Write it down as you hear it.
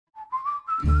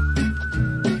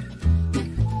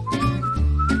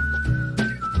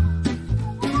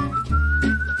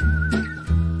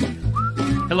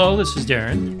Hello, this is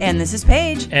Darren. And this is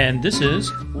Paige. And this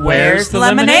is Where's the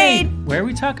Lemonade? Where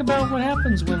we talk about what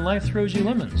happens when life throws you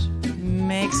lemons.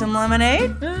 Make some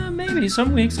lemonade? Maybe.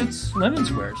 Some weeks it's lemon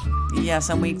squares. Yeah,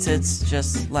 some weeks it's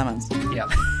just lemons. Yeah.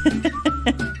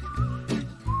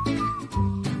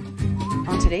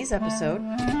 On today's episode,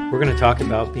 we're going to talk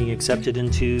about being accepted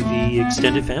into the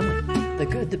extended family. The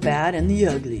good, the bad, and the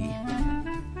ugly.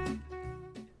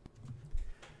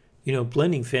 You know,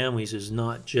 blending families is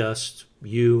not just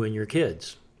you and your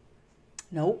kids.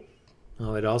 Nope.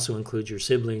 No, it also includes your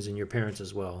siblings and your parents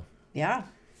as well. Yeah.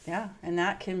 And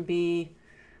that can be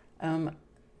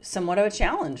somewhat of a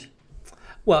challenge.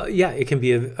 Well, yeah, it can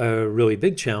be a really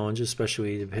big challenge,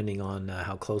 especially depending on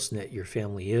how close-knit your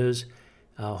family is.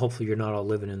 Hopefully you're not all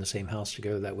living in the same house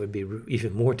together. That would be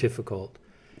even more difficult.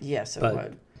 Yes, it but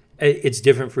would. It's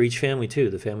different for each family, too.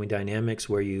 The family dynamics,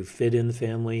 where you fit in the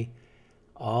family,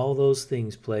 all those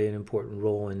things play an important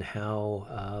role in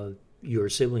how your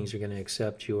siblings are going to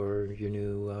accept your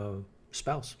new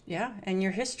spouse. Yeah, and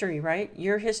your history, right?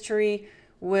 Your history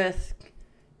with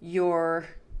your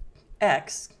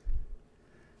ex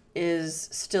is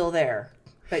still there,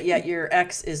 but yet your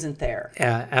ex isn't there.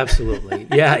 Absolutely.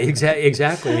 Yeah,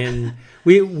 exactly. And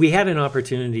we had an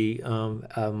opportunity.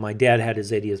 My dad had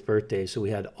his 80th birthday, so we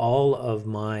had all of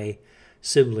my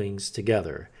siblings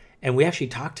together. And we actually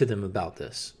talked to them about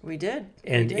this. We did.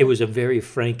 It was a very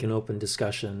frank and open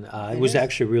discussion. It was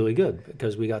actually really good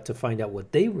because we got to find out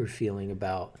what they were feeling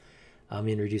about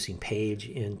introducing Paige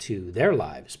into their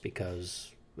lives,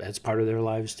 because that's part of their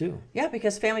lives too. Yeah,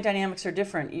 because family dynamics are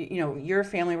different. You know, your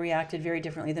family reacted very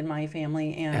differently than my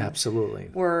family. And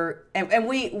absolutely.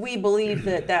 We believe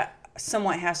that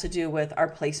somewhat has to do with our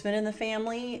placement in the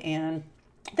family, and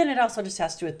then it also just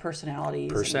has to do with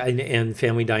personalities. And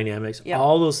family dynamics. Yep.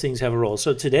 All those things have a role.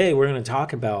 So today we're going to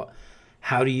talk about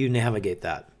how do you navigate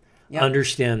that,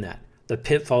 understand that, the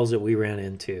pitfalls that we ran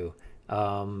into,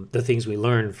 the things we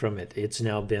learned from it. It's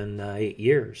now been 8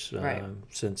 years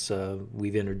since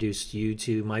we've introduced you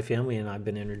to my family and I've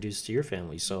been introduced to your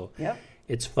family. So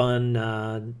it's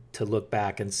fun to look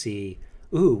back and see,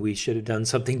 ooh, we should have done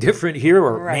something different here,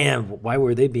 or man, why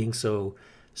were they being so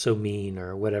mean,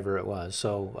 or whatever it was.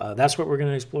 So that's what we're going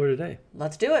to explore today.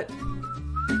 Let's do it.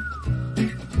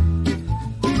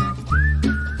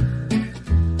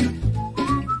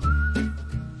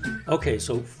 Okay,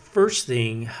 so first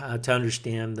thing to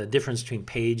understand the difference between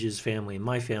Paige's family and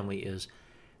my family is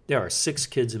there are 6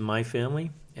 kids in my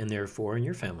family and there are 4 in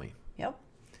your family. Yep.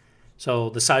 So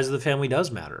the size of the family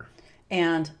does matter.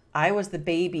 And I was the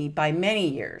baby by many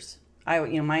years.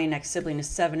 My next sibling is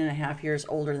 7.5 years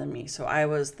older than me. So I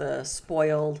was the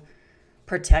spoiled,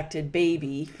 protected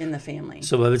baby in the family.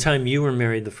 So by the time you were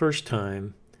married the first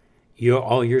time,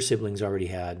 all your siblings already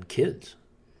had kids.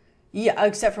 Yeah,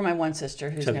 except for my one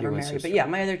sister who's never married. But yeah,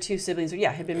 my other 2 siblings,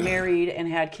 had been married and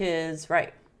had kids,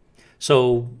 right.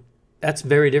 So that's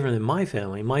very different than my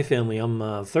family. My family,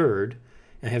 I'm third.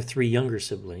 I have 3 younger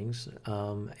siblings.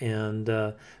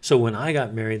 So when I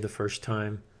got married the first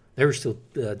time, they were still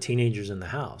teenagers in the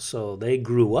house. So they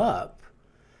grew up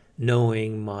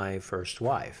knowing my first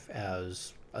wife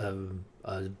as a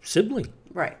sibling,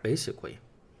 right? Basically.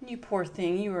 You poor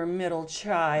thing. You were a middle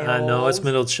child. I know, it's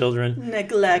middle children.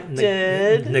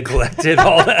 Neglected. Neglected,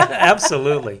 all that.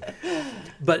 Absolutely.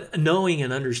 But knowing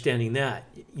and understanding that,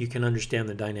 you can understand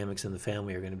the dynamics in the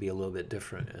family are going to be a little bit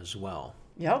different as well.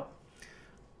 Yep.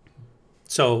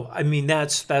 So, I mean,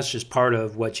 that's just part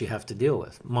of what you have to deal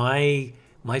with. My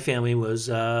family was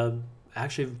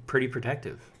actually pretty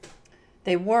protective.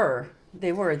 They were.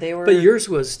 But yours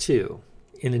was too,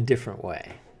 in a different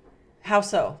way. How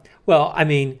so? Well, I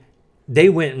mean, they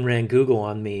went and ran Google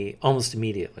on me almost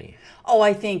immediately. Oh,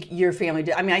 I think your family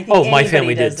did. I mean, I think my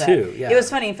family did too. Yeah. It was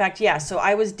funny. In fact, so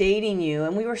I was dating you,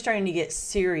 and we were starting to get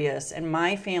serious, and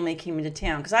my family came into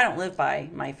town, because I don't live by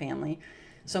my family.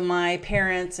 So my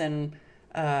parents and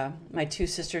my 2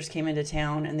 sisters came into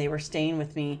town, and they were staying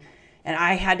with me. And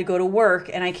I had to go to work,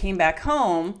 and I came back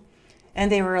home,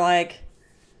 and they were like,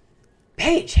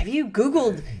 Paige, have you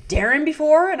Googled Darren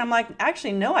before? And I'm like,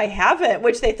 actually, no, I haven't,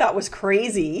 which they thought was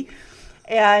crazy.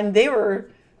 And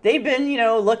they'd been,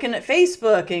 looking at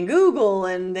Facebook and Google,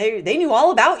 and they knew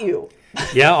all about you.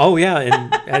 Yeah, oh yeah,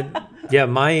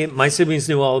 and my siblings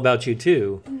knew all about you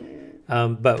too.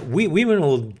 But we went a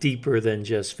little deeper than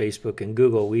just Facebook and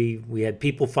Google. We had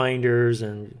people finders,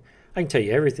 and I can tell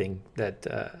you everything that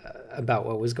about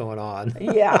what was going on.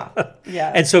 Yeah.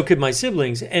 And so could my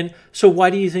siblings. And so why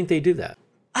do you think they do that?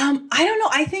 I don't know.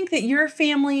 I think that your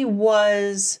family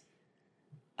was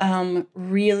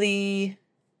really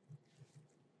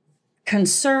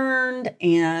concerned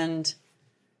and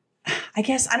I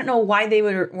guess I don't know why they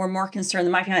were more concerned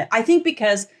than my family. I think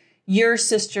because your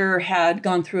sister had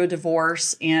gone through a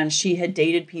divorce and she had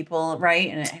dated people, right?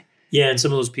 And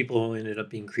some of those people ended up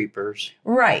being creepers.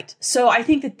 Right. So I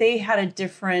think that they had a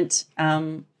different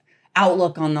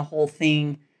outlook on the whole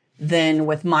thing than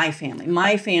with my family.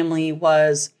 My family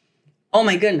was, oh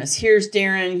my goodness, here's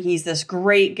Darren. He's this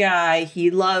great guy.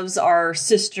 He loves our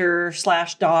sister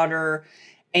 / daughter,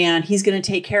 and he's going to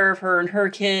take care of her and her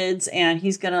kids. And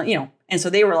he's going to, and so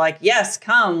they were like, yes,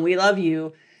 come, we love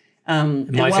you.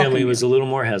 My family was a little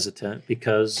more hesitant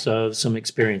because of some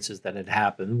experiences that had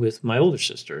happened with my older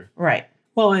sister. Right.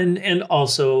 Well, and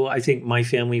also I think my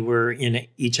family were in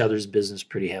each other's business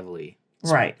pretty heavily.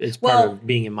 So right. It's part of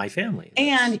being in my family.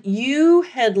 And you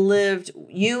had lived,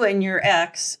 you and your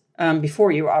ex,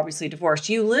 before you were obviously divorced,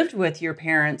 you lived with your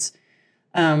parents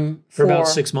for about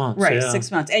 6 months. Right, yeah.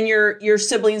 6 months. And your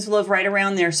siblings live right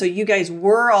around there. So you guys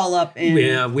were all up in...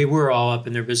 Yeah, we were all up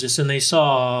in their business, and they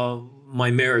saw my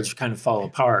marriage kind of fall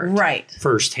apart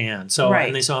firsthand. So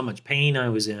and they saw how much pain I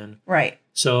was in. Right.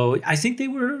 So I think they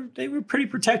were pretty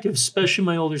protective, especially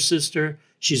my older sister.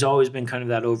 She's always been kind of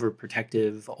that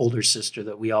overprotective older sister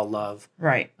that we all love.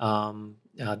 Right.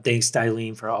 Thanks,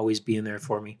 Eileen, for always being there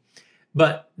for me.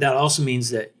 But that also means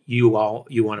that you want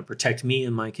to protect me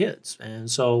and my kids.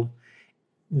 And so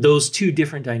those two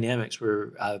different dynamics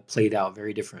were played out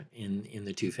very different in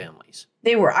the two families.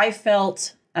 They were. I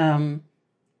felt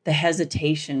the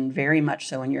hesitation very much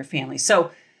so in your family.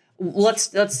 So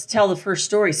let's tell the first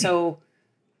story. So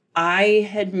I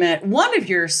had met one of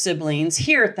your siblings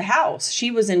here at the house.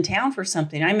 She was in town for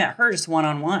something. I met her just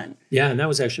one-on-one. Yeah, and that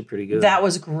was actually pretty good. That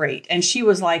was great. And she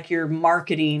was like your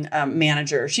marketing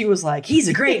manager. She was like, he's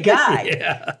a great guy.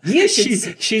 Yeah. You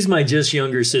should. She's my just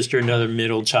younger sister, another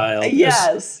middle child.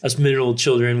 Yes. Us middle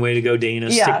children, way to go, Dana.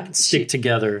 Yeah. Stick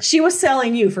together. She was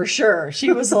selling you for sure.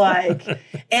 She was like,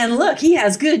 and look, he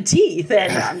has good teeth.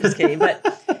 And no, I'm just kidding.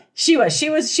 But she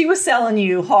was selling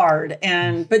you hard.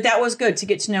 But that was good to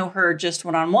get to know her just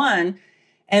one-on-one.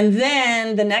 And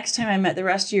then the next time I met the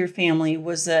rest of your family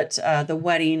was at the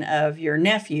wedding of your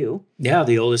nephew. Yeah,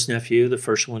 the oldest nephew, the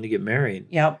first one to get married.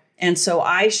 Yep. And so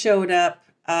I showed up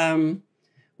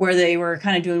where they were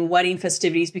kind of doing wedding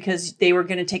festivities because they were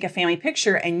going to take a family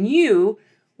picture. And you,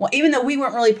 well, even though we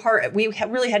weren't really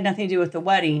really had nothing to do with the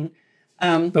wedding.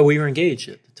 But we were engaged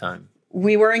at the time.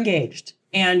 We were engaged.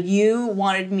 And you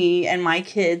wanted me and my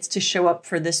kids to show up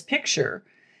for this picture.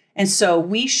 And so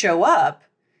we show up,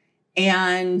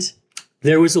 and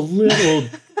there was a little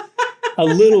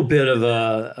bit of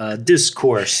a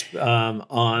discourse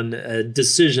on a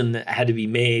decision that had to be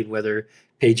made whether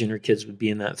Paige and her kids would be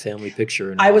in that family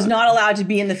picture or not. I was not allowed to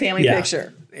be in the family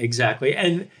picture. Exactly.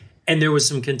 And there was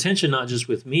some contention, not just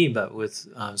with me, but with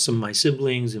some of my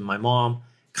siblings and my mom.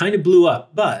 Kind of blew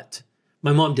up, but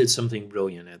my mom did something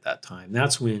brilliant at that time.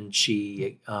 That's when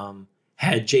she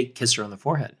had Jake kiss her on the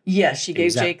forehead. Yes, she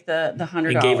gave Jake the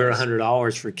 $100. And gave her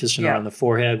 $100 for kissing her on the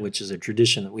forehead, which is a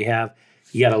tradition that we have.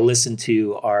 You got to listen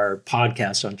to our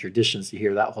podcast on traditions to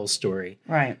hear that whole story.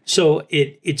 Right. So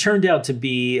it turned out to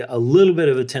be a little bit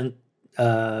of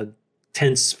a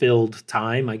tense-filled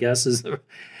time, I guess, is the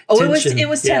tension. It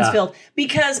was tense-filled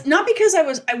because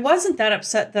I wasn't that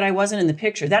upset that I wasn't in the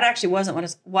picture. That actually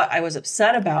wasn't what I was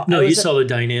upset about. No, you saw the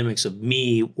dynamics of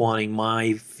me wanting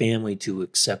my family to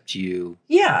accept you.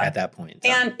 Yeah. At that point,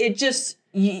 and it just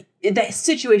that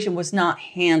situation was not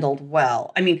handled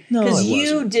well. I mean, because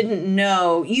you didn't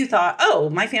know. You thought, oh,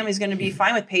 my family's going to be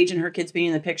fine with Paige and her kids being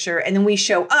in the picture, and then we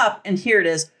show up, and here it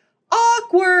is,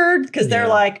 awkward, because they're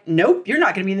like, nope, you're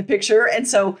not going to be in the picture, and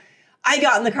so I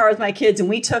got in the car with my kids and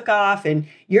we took off, and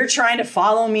you're trying to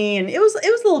follow me, and it was a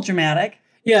little dramatic.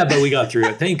 Yeah, but we got through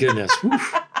it. Thank goodness.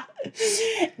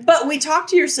 But we talked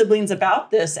to your siblings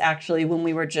about this actually when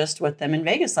we were just with them in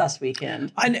Vegas last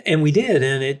weekend. And we did,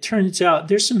 and it turns out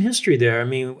there's some history there. I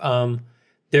mean,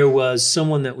 there was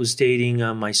someone that was dating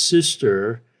my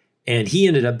sister, and he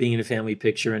ended up being in a family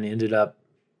picture and ended up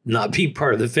not being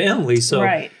part of the family.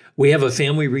 So we have a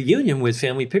family reunion with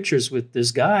family pictures with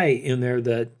this guy in there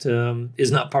that is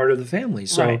not part of the family.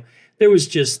 So there was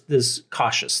just this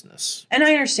cautiousness. And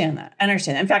I understand that.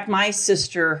 In fact, my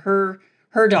sister,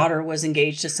 her daughter was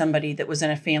engaged to somebody that was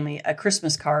in a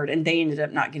Christmas card, and they ended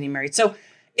up not getting married. So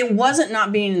it wasn't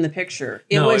not being in the picture.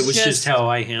 It was just how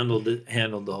I handled the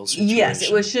whole situation. Yes,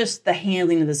 it was just the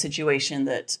handling of the situation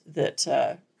that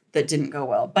didn't go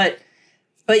well. But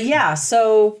yeah,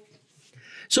 So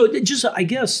just, I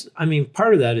guess, I mean,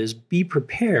 part of that is be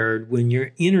prepared when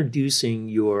you're introducing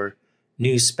your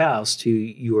new spouse to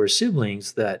your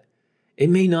siblings that it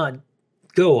may not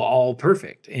go all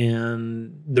perfect.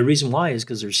 And the reason why is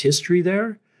because there's history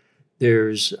there.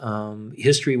 There's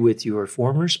history with your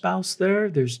former spouse there.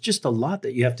 There's just a lot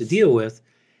that you have to deal with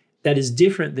that is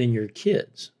different than your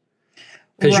kids.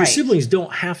 Because your siblings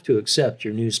don't have to accept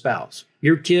your new spouse.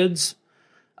 Your kids,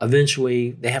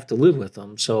 eventually, they have to live with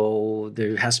them. So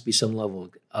there has to be some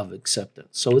level of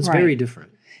acceptance. So it's very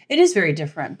different. It is very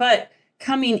different. But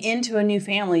coming into a new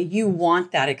family, you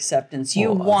want that acceptance.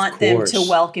 You want them to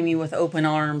welcome you with open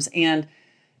arms. And,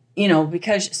 you know,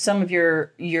 because some of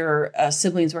your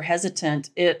siblings were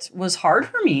hesitant, it was hard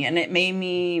for me. And it made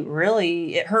me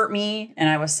really, it hurt me. And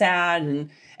I was sad and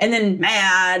then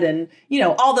mad and, you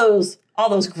know, all those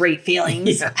great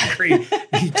feelings. Yeah, great.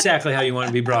 Exactly how you want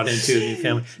to be brought into a new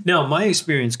family. Now, my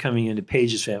experience coming into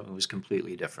Paige's family was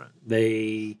completely different.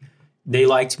 They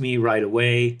liked me right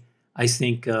away. I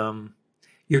think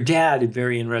your dad is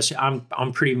very interesting.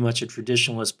 I'm pretty much a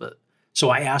traditionalist, but so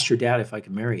I asked your dad if I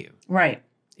could marry you. Right.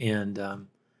 And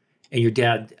your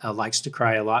dad likes to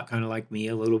cry a lot, kind of like me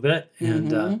a little bit.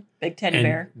 And big teddy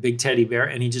bear. Big teddy bear.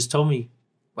 And he just told me,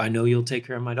 I know you'll take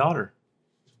care of my daughter.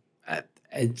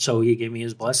 And so he gave me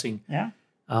his blessing,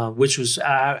 which was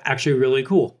actually really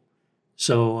cool.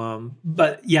 So,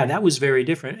 but yeah, that was very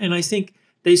different. And I think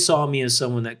they saw me as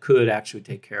someone that could actually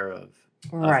take care of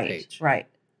Paige. Right.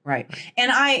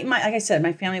 And like I said,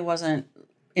 my family wasn't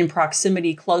in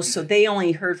proximity close, so they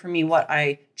only heard from me what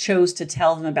I chose to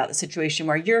tell them about the situation,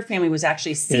 where your family was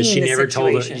actually seeing the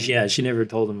situation. She never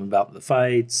told them about the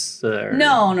fights.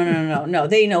 No.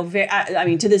 They know. I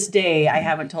mean, to this day, I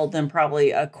haven't told them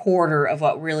probably a quarter of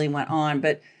what really went on.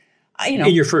 But you know,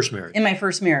 in your first marriage, in my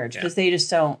first marriage, because they just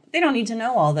don't. They don't need to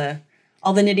know all the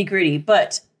nitty gritty.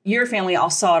 But your family all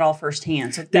saw it all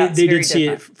firsthand. So that's they did see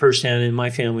it firsthand. And my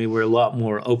family were a lot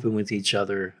more open with each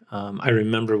other. I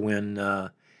remember when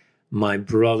my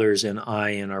brothers and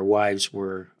I and our wives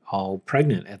were all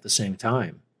pregnant at the same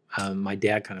time. My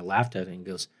dad kind of laughed at it and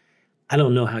goes, I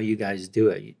don't know how you guys do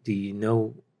it. Do you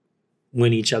know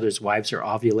when each other's wives are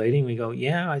ovulating? We go,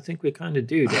 yeah, I think we kind of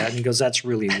do, Dad. And he goes, that's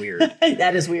really weird.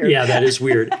 That is weird. Yeah, that is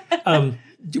weird.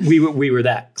 We were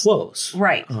that close.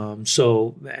 Right.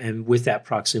 So, and with that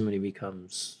proximity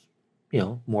becomes, you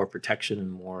know, more protection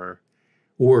and more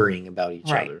worrying about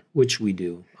each other, which we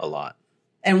do a lot.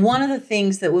 And one of the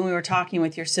things that when we were talking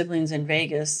with your siblings in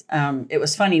Vegas, it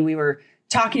was funny. We were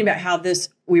talking about how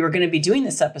we were going to be doing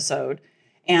this episode,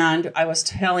 and I was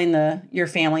telling your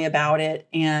family about it.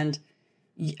 And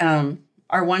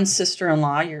our one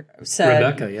sister-in-law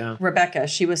said, Rebecca,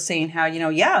 she was saying how,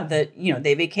 that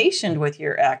they vacationed with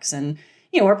your ex and,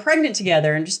 we're pregnant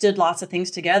together and just did lots of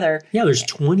things together. Yeah, there's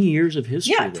 20 years of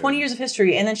history. Yeah, 20 years of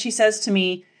history. And then she says to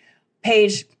me,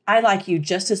 Paige, I like you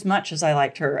just as much as I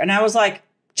liked her. And I was like,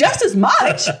 just as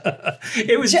much?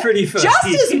 It was pretty funny. Just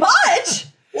as much?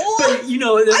 Well, but, I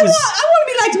want to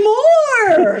be liked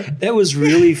more. That was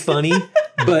really funny,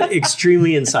 but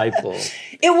extremely insightful.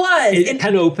 It was. It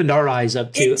kind of opened our eyes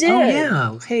up to, oh,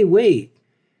 yeah, hey, wait.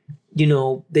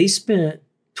 They spent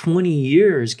 20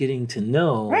 years getting to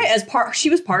know. Right, she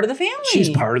was part of the family. She's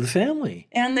part of the family.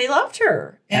 And they loved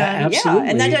her. And, absolutely.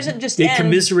 And that doesn't just end. They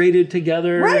commiserated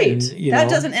together. Right. And, that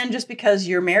doesn't end just because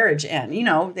your marriage ends.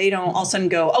 They don't all of a sudden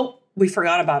go, oh, we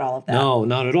forgot about all of that. No,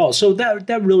 not at all. So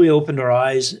that really opened our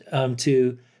eyes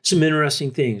to some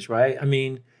interesting things, right? I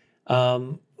mean,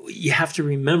 you have to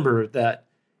remember that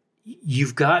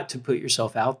you've got to put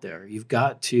yourself out there. You've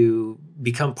got to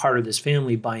become part of this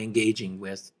family by engaging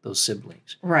with those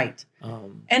siblings. Right.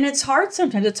 And it's hard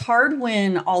sometimes. It's hard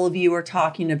when all of you are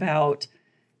talking about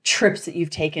trips that you've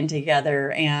taken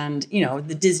together and,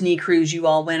 the Disney cruise you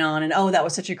all went on and, oh, that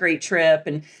was such a great trip.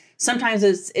 And sometimes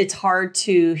it's hard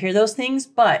to hear those things,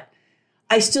 but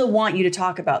I still want you to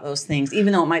talk about those things,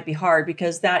 even though it might be hard,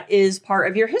 because that is part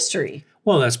of your history.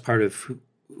 Well, that's part of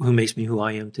who makes me who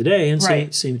I am today. And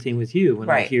same thing with you. When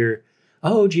I hear,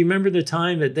 oh, do you remember the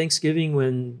time at Thanksgiving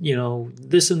when,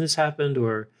 this and this happened?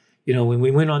 Or, when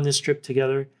we went on this trip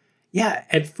together? Yeah,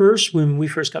 at first, when we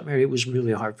first got married, it was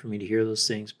really hard for me to hear those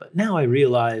things. But now I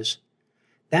realize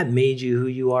that made you who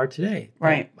you are today.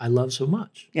 Right. I love so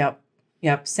much. Yep.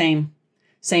 Same.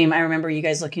 I remember you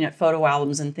guys looking at photo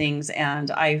albums and things, and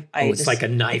it's like a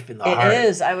knife in the heart. It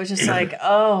is. I was just like,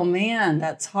 oh man,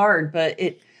 that's hard. But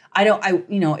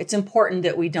it's important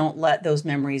that we don't let those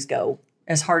memories go,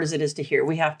 as hard as it is to hear.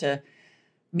 We have to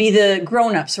be the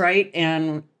grown-ups, right?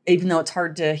 And even though it's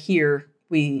hard to hear,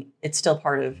 it's still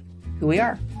part of who we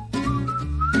are.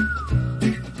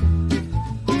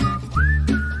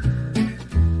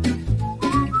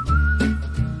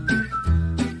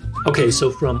 Okay, so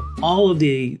from all of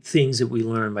the things that we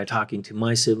learned by talking to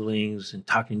my siblings and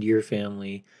talking to your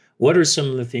family, what are some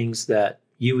of the things that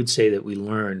you would say that we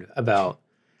learned about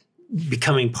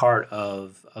becoming part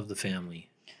of the family,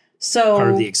 So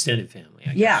part of the extended family, I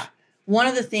guess. yeah, one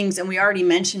of the things, and we already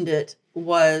mentioned it,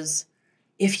 was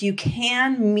if you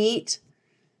can meet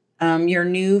your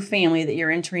new family that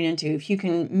you're entering into, if you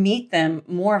can meet them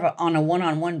more on a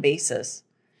one-on-one basis,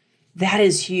 that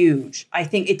is huge. I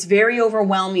think it's very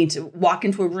overwhelming to walk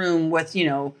into a room with,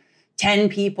 10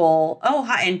 people. Oh,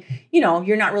 hi. And,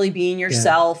 you're not really being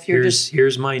yourself. Yeah.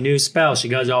 Here's my new spouse. You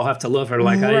guys all have to love her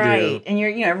like I do. Right. And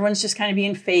everyone's just kind of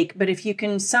being fake. But if you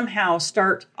can somehow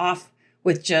start off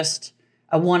with just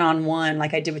a one-on-one,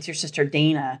 like I did with your sister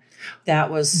Dana, that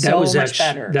was much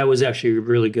better. That was actually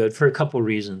really good for a couple of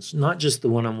reasons. Not just the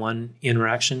one-on-one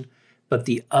interaction, but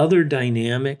the other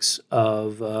dynamics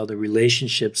of the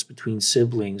relationships between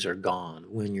siblings are gone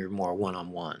when you're more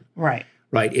one-on-one. Right.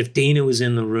 Right. If Dana was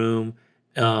in the room,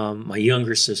 my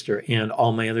younger sister and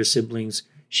all my other siblings,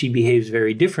 she behaves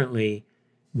very differently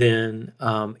than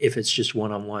if it's just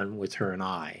one-on-one with her and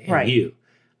I and you,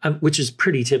 which is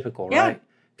pretty typical, right?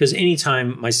 Because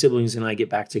anytime my siblings and I get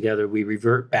back together, we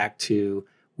revert back to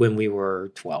when we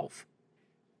were 12.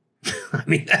 I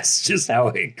mean, that's just how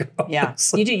it goes. Yeah,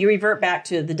 you do. You revert back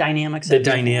to the dynamics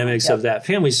of that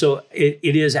family. So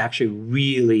it is actually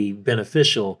really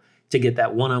beneficial to get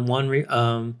that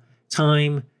one-on-one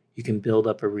time. You can build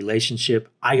up a relationship.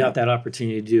 I got that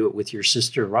opportunity to do it with your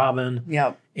sister Robin,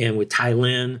 and with Ty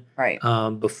Lynn,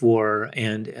 before,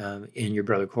 and your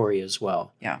brother Corey as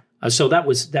well. Yeah. So that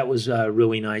was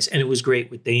really nice, and it was great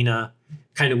with Dana.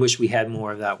 Kind of wish we had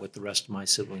more of that with the rest of my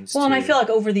siblings. Well, too. And I feel like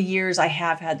over the years I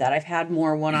have had that. I've had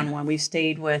more one-on-one. We've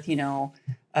stayed with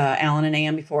Alan and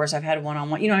Ann before, so I've had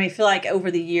one-on-one. I feel like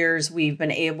over the years we've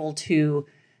been able to.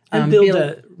 Build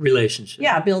a relationship.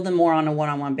 Yeah, build them more on a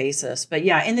one-on-one basis. But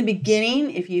yeah, in the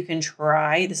beginning, if you can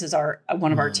try, this is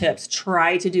one of our tips,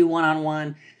 try to do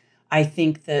one-on-one. I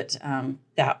think that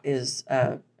that is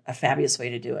a fabulous way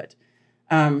to do it.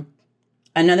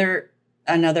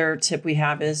 Another tip we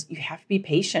have is you have to be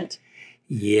patient.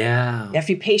 Yeah. You have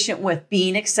to be patient with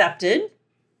being accepted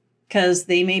because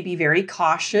they may be very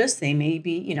cautious. They may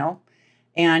be,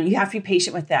 and you have to be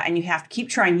patient with that. And you have to keep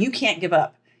trying. You can't give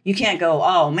up. You can't go,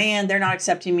 oh, man, they're not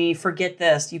accepting me. Forget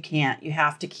this. You can't. You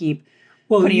have to keep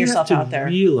putting yourself out there.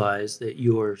 You realize that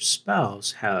your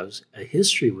spouse has a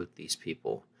history with these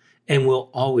people and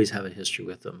will always have a history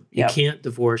with them. You can't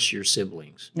divorce your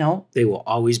siblings. No. They will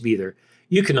always be there.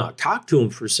 You cannot talk to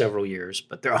them for several years,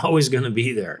 but they're always going to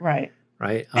be there. Right.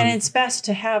 Right. And it's best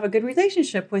to have a good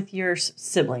relationship with your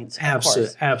siblings.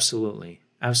 Absolutely.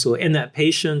 And that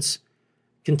patience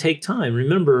can take time.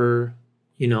 Remember,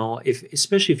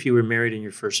 especially if you were married in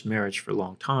your first marriage for a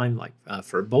long time, like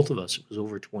for both of us, it was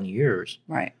over 20 years.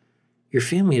 Right. Your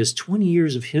family has 20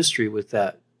 years of history with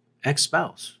that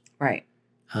ex-spouse. Right.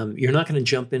 You're not going to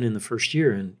jump in the first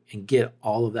year and get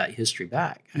all of that history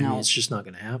back. I mean, it's just not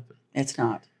going to happen. It's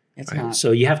not. It's not.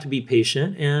 So you have to be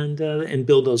patient and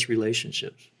build those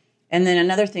relationships. And then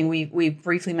another thing, we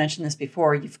briefly mentioned this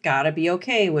before, you've got to be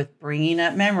okay with bringing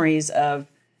up memories of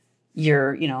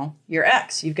your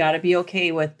ex. You've got to be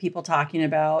okay with people talking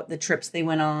about the trips they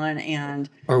went on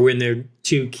or when their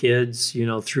two kids,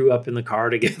 threw up in the car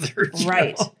together.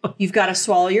 Right. You've got to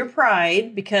swallow your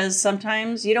pride because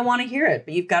sometimes you don't want to hear it,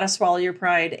 but you've got to swallow your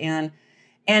pride and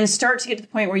start to get to the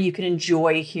point where you can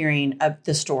enjoy hearing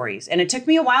the stories. And it took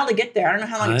me a while to get there. I don't know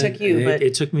how long it took you, but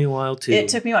it took me a while too. It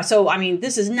took me a while. So, I mean,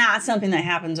 this is not something that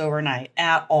happens overnight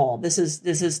at all. This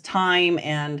is time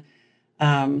and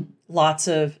lots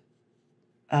of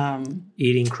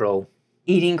eating crow.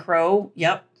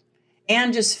 Yep.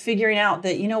 And just figuring out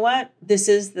that, this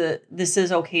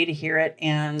is okay to hear it.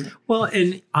 And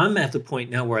I'm at the point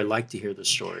now where I like to hear the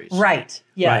stories. Right.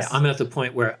 Yes. Right. I'm at the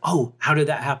point where, how did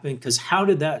that happen? Because how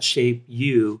did that shape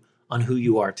you on who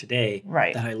you are today?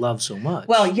 Right. That I love so much.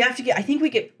 Well, you have to I think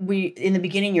we in the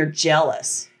beginning, you're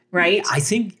jealous, right? I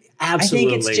think absolutely.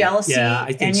 I think it's jealousy. Yeah,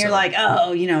 I think and you're like,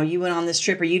 you went on this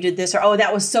trip or you did this, or,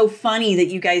 that was so funny that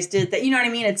you guys did that. You know what I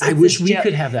mean? I wish we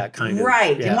could have that kind of.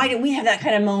 Right. Yeah. And why didn't we have that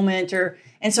kind of moment?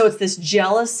 And so it's this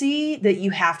jealousy that you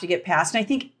have to get past. And I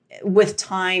think with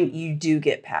time, you do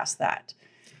get past that.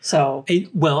 So.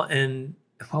 It's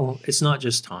not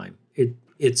just time.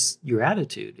 It's your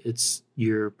attitude. It's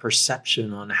your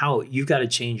perception on how you've got to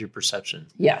change your perception.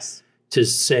 Yes.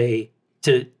 To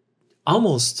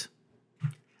almost.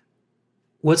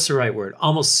 What's the right word?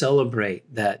 Almost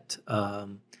celebrate that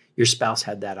your spouse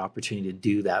had that opportunity to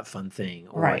do that fun thing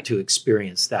or to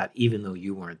experience that, even though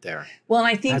you weren't there. Well, and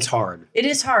I think that's hard. It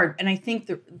is hard. And I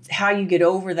think how you get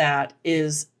over that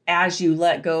is as you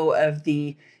let go of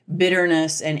the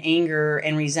bitterness and anger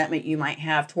and resentment you might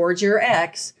have towards your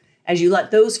ex, as you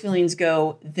let those feelings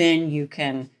go, then you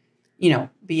can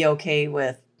be okay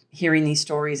with hearing these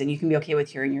stories, and you can be okay with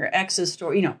hearing your ex's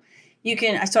story. You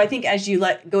can. So I think as you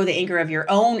let go of the anchor of your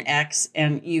own ex,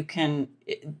 and you can,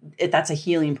 that's a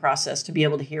healing process to be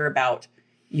able to hear about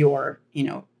your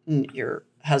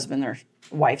husband or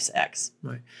wife's ex.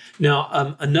 Right.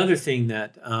 Now, another thing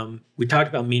that we talked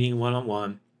about meeting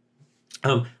one-on-one.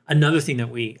 Another thing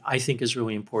that I think is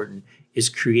really important is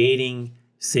creating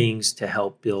things to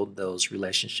help build those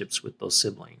relationships with those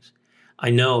siblings. I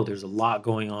know there's a lot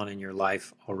going on in your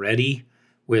life already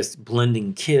with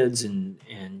blending kids, and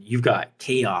you've got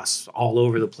chaos all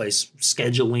over the place,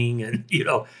 scheduling, and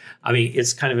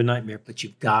it's kind of a nightmare, but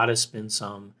you've got to spend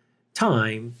some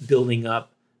time building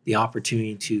up the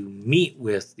opportunity to meet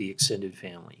with the extended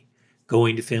family,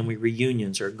 going to family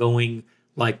reunions, or going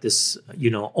like this,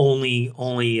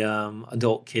 only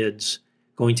adult kids.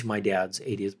 Going to my dad's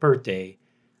 80th birthday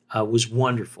was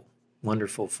wonderful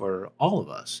for all of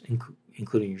us,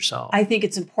 including yourself. I think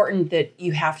it's important that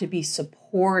you have to be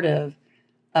supportive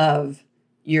of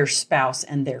your spouse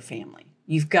and their family.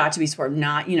 You've got to be supportive,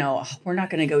 not, we're not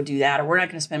going to go do that, or we're not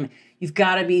going to spend. You've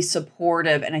got to be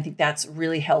supportive. And I think that's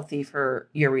really healthy for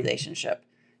your relationship,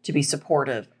 to be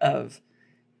supportive of,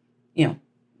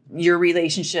 your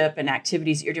relationship and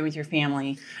activities that you're doing with your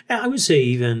family. And I would say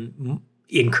even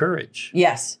encourage.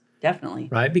 Yes, definitely.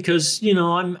 Right. Because,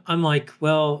 I'm like,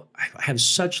 well, I have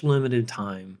such limited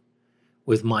time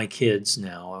with my kids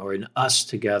now, or in us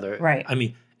together. Right. I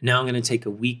mean, now I'm going to take a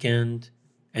weekend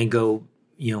and go,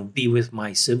 be with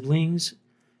my siblings.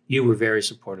 You were very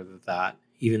supportive of that,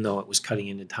 even though it was cutting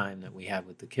into time that we had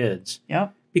with the kids.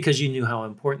 Yep. Because you knew how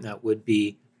important that would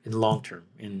be in the long term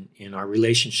in our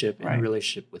relationship and right.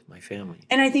 relationship with my family.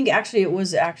 And I think actually it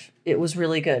was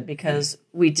really good, because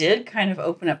we did kind of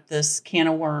open up this can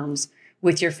of worms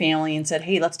with your family and said,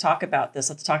 hey, let's talk about this.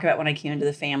 Let's talk about when I came into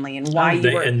the family and why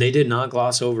And they did not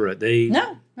gloss over it.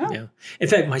 No. Yeah. In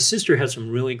fact, my sister had some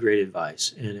really great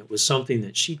advice, and it was something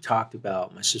that she talked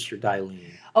about, my sister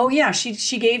Dailene. Oh, yeah.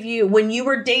 She gave you, when you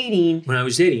were dating. When I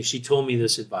was dating, she told me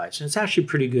this advice, and it's actually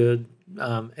pretty good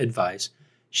advice.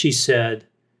 She said,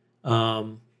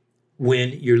 when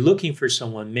you're looking for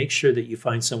someone, make sure that you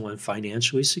find someone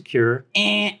financially secure.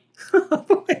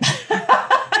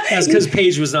 That's because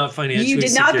Paige was not financially secure. You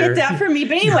did not get that from me.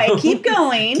 But anyway, No. Keep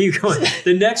going. Keep going.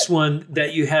 The next one,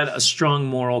 that you had a strong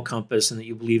moral compass and that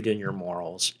you believed in your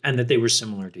morals and that they were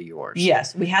similar to yours.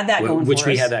 Yes, we had that going for us. Which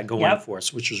we had that going for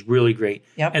us, which was really great.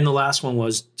 Yep. And the last one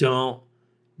was, don't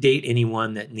date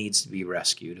anyone that needs to be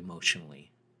rescued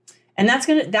emotionally. And that's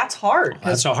hard.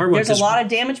 That's a hard one. There's a lot of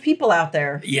damaged people out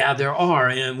there. Yeah, there are.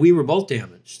 And we were both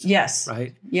damaged. Yes.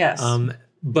 Right? Yes.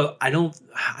 But I don't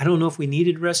know if we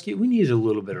needed rescue. We needed a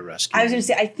little bit of rescue. I was going to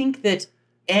say, I think that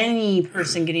any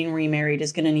person getting remarried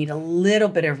is going to need a little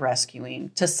bit of rescuing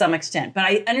to some extent. But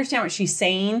I understand what she's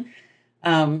saying.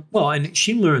 Well, and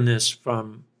she learned this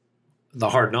from the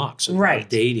hard knocks of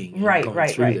dating and going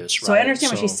through this. Right? So I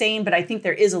understand what she's saying, but I think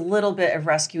there is a little bit of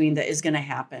rescuing that is going to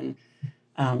happen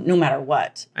no matter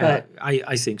what. But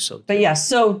I think so, too. But yeah,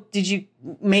 so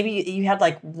maybe you had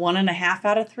like 1.5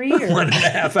 out of 3? Or?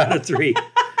 1.5 out of 3.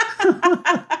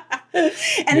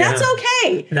 And that's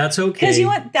okay. That's okay. Because you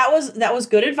know what? That was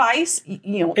good advice.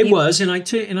 It was, and I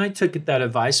took that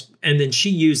advice, and then she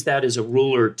used that as a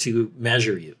ruler to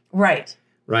measure you. Right.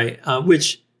 Right.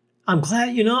 Which I'm glad,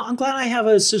 I'm glad I have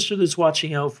a sister that's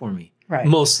watching out for me. Right.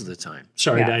 Most of the time.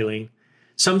 Sorry, Dailene.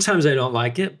 Sometimes I don't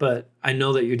like it, but I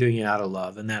know that you're doing it out of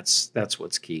love, and that's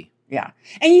what's key. Yeah.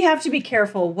 And you have to be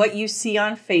careful. What you see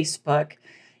on Facebook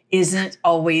isn't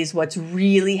always what's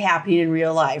really happening in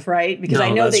real life, right? Because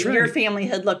I know that your family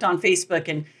had looked on Facebook,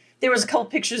 and there was a couple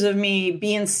pictures of me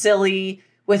being silly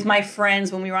with my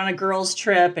friends when we were on a girls'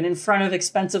 trip and in front of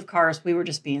expensive cars. We were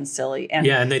just being silly.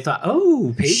 And they thought,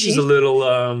 oh, Paige is a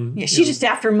little... she's just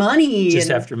after money.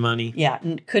 Just after money. Yeah,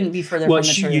 and couldn't be further from the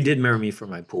truth. You did marry me for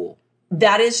my pool.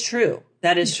 That is true.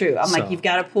 That is true. I'm like, you've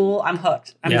got a pool, I'm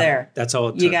hooked. I'm there. That's all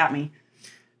it took. You got me.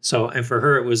 So, and for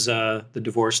her, it was the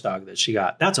divorce dog that she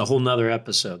got. That's a whole nother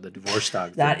episode, the divorce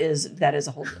dog. That is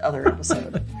a whole other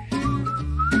episode.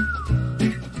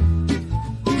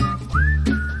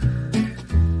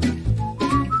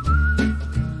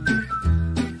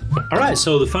 All right.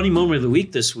 So the funny moment of the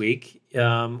week this week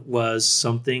was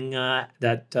something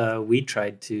that we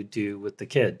tried to do with the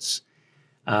kids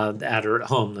at or at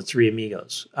home, the three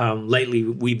amigos. Lately,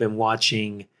 we've been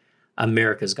watching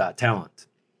America's Got Talent.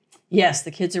 Yes,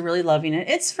 the kids are really loving it.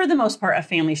 It's, for the most part, a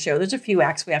family show. There's a few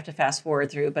acts we have to fast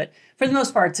forward through, but for the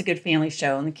most part, it's a good family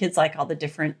show. And the kids like all the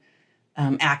different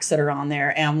acts that are on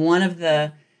there. And one of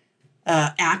the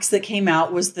acts that came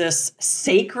out was this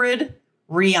Sacred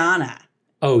Rihanna.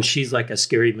 Oh, she's like a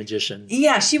scary magician.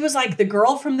 Yeah, she was like the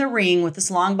girl from The Ring with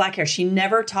this long black hair. She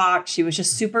never talked. She was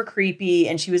just super creepy,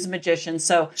 and she was a magician.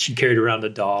 So she carried around a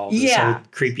doll, this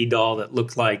old creepy doll that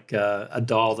looked like a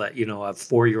doll that, you know, a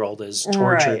 4-year-old has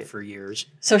tortured for years.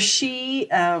 So she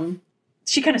kind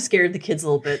of scared the kids a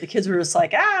little bit. The kids were just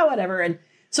like, whatever. And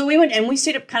so we went and we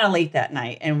stayed up kind of late that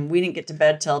night, and we didn't get to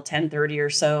bed till 10:30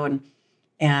 or so.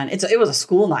 And it was a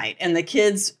school night, and the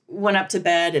kids went up to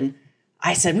bed, and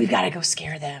I said, we've got to go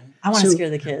scare them. I want to scare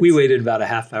the kids. We waited about a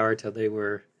half hour till they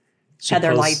were had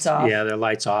their lights off. Yeah, their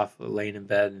lights off, laying in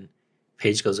bed, and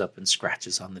Paige goes up and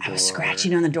scratches on the door. I was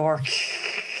scratching on the door.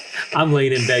 I'm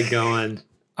laying in bed going,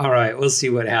 all right, we'll see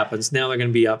what happens. Now they're going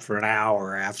to be up for an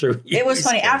hour after. It was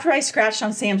funny. After I scratched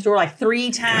on Sam's door like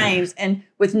 3 times and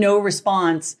with no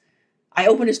response, I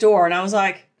opened his door and I was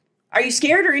like, are you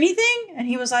scared or anything? And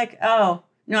he was like, oh,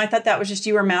 no, I thought that was just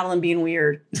you or Madeline being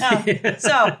weird. No.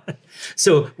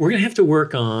 So we're going to have to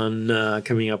work on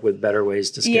coming up with better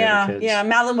ways to scare the kids. Yeah,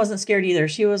 Madeline wasn't scared either.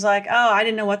 She was like, oh, I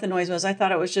didn't know what the noise was. I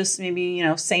thought it was just maybe, you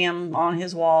know, Sam on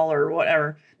his wall or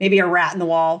whatever. Maybe a rat in the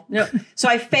wall. No. So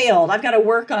I failed. I've got to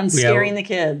work on scaring the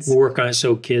kids. We'll work on it.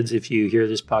 So kids, if you hear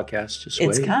this podcast, just wait.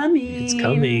 It's coming. It's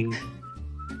coming.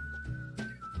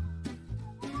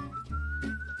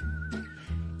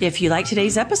 If you like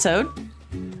today's episode,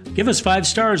 give us 5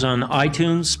 stars on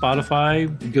iTunes, Spotify,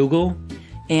 Google.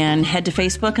 And head to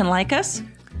Facebook and like us.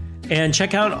 And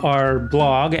check out our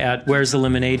blog at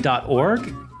where'sthelemonade.org,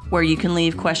 where you can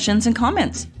leave questions and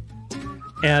comments.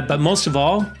 But most of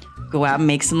all, go out and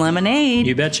make some lemonade.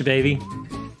 You betcha, baby.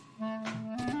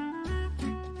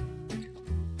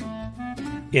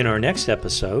 In our next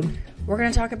episode, we're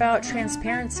going to talk about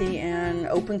transparency and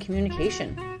open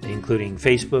communication, including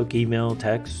Facebook, email,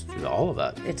 text, all of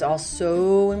that. It's all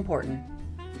so important.